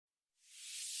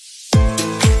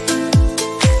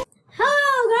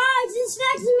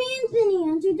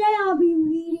today I'll be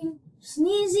reading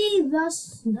Sneezy the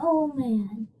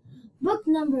Snowman, book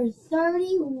number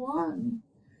 31.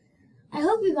 I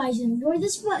hope you guys enjoy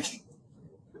this book.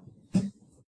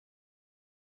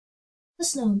 The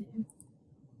Snowman.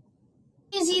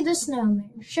 Sneezy the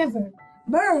Snowman shivered.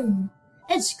 Burn!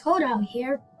 It's cold out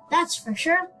here, that's for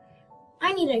sure.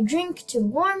 I need a drink to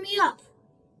warm me up.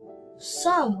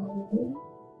 So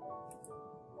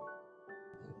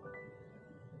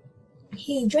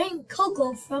he drank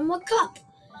cocoa from a cup.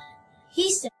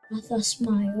 He said with a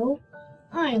smile,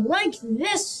 I like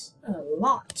this a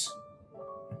lot.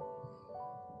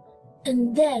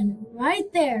 And then,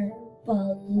 right there,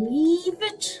 believe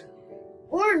it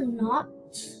or not,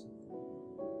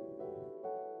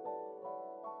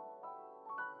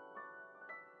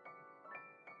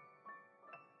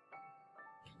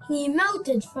 he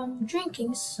melted from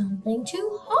drinking something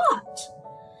too hot.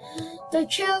 The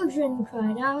children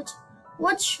cried out,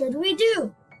 What should we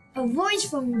do? A voice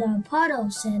from the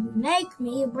puddle said, Make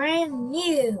me brand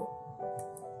new.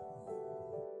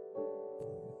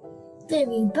 They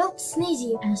rebuilt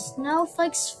Sneezy as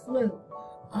snowflakes flew.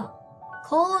 A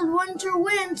cold winter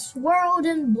wind swirled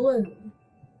and blew.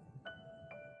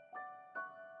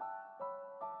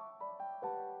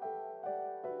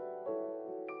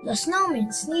 The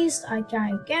snowman sneezed a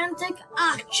gigantic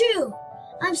achoo!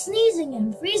 I'm sneezing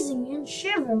and freezing and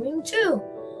shivering too.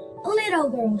 A little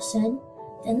girl said,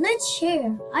 Then let's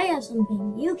share. I have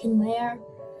something you can wear.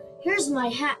 Here's my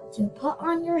hat to put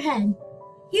on your head.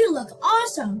 You look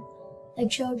awesome, the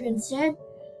children said.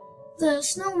 The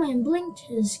snowman blinked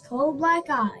his coal black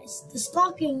eyes. The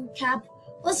stocking cap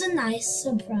was a nice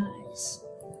surprise.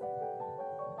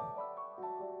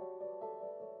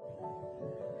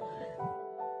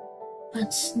 But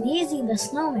Sneezy the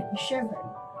Snowman shivered.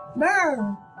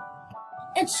 Brr!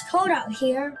 It's cold out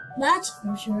here, that's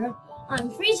for sure. I'm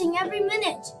freezing every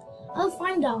minute. I'll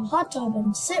find a hot tub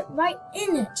and sit right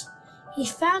in it. He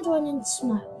found one and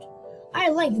smiled. I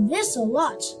like this a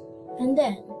lot. And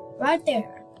then, right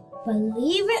there,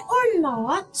 believe it or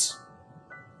not,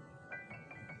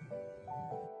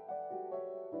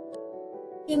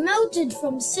 he melted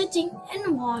from sitting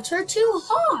in water too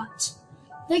hot.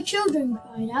 The children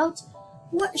cried out,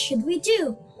 What should we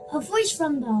do? A voice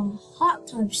from the hot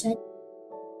tub said,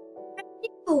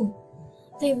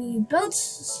 They rebuilt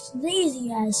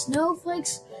Sneezy as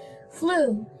snowflakes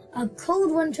flew. A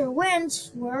cold winter wind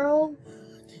swirled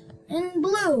and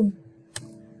blew.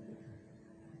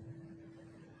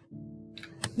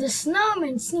 The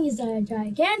snowman sneezed a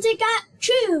gigantic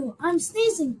achoo! I'm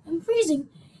sneezing and freezing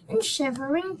and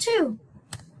shivering too.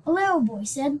 A little boy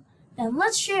said, Then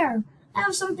let's share. I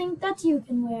have something that you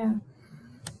can wear.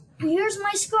 Here's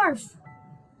my scarf.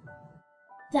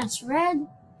 That's red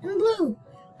and blue.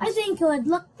 I think it would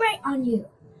look great on you.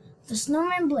 The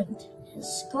snowman blinked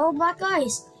his coal black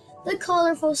eyes. The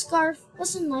colorful scarf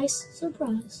was a nice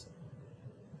surprise.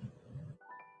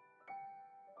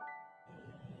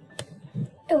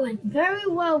 It went very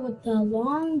well with the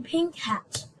long pink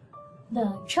hat.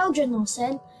 The children all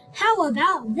said, How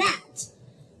about that?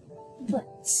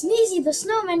 But Sneezy the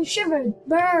Snowman shivered.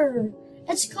 Brr!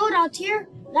 It's cold out here,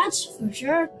 that's for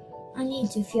sure. I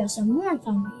need to feel some warmth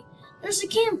on me. There's a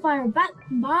campfire back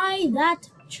by that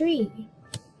tree.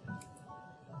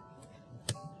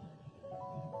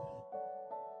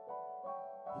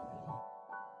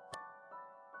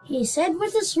 He said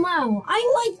with a smile,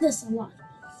 I like this a lot.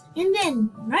 And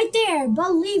then, right there,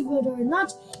 believe it or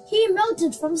not, he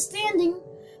melted from standing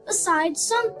beside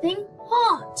something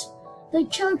hot. The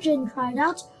children cried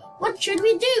out, What should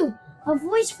we do? A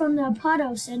voice from the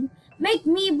puddle said, Make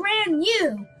me brand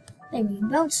new. They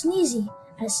rebuilt Sneezy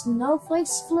as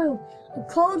snowflakes flew. A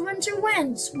cold winter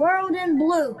wind swirled and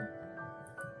blew.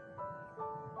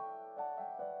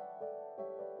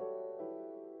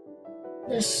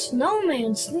 The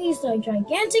snowman sneezed a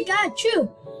gigantic achoo.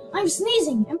 I'm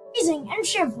sneezing and freezing and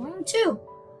shivering too.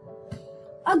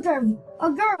 A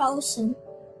girl said,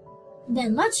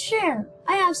 Then let's share.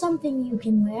 I have something you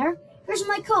can wear. Here's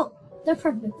my coat, the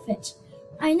perfect fit.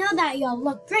 I know that you'll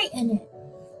look great in it.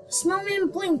 The snowman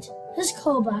blinked his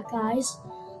coal black eyes.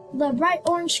 The bright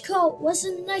orange coat was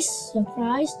a nice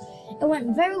surprise. It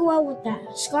went very well with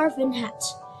that scarf and hat.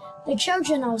 The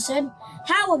children all said,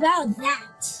 How about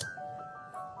that?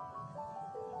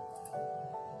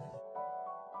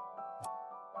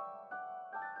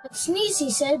 But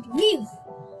Sneezy said, Phew,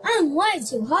 I'm way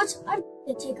too hot. I've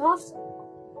got to take off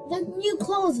the new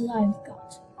clothes I've got.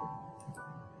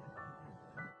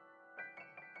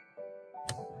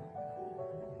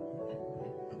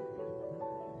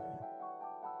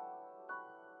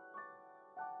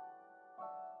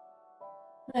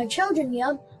 The children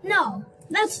yelled, "No,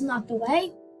 that's not the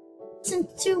way. Listen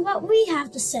to what we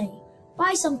have to say.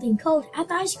 Buy something cold at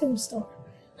the ice cream store.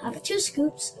 Have 2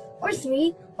 scoops, or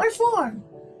 3, or 4.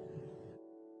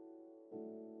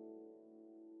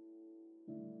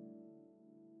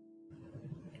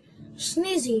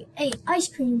 Sneezy ate ice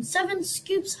cream 7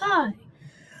 scoops high.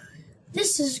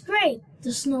 "This is great,"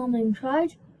 the snowman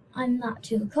cried. "I'm not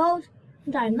too cold,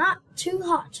 and I'm not too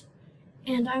hot,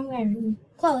 and I'm wearing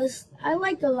clothes I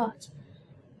like a lot."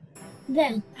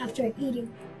 Then, after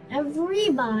eating every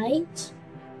bite,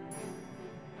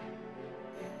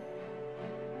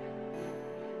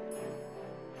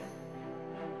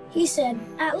 he said,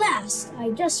 "At last, I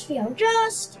just feel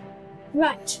just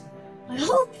right." I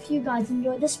hope you guys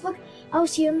enjoyed this book. I'll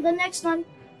see you in the next one.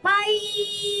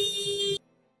 Bye!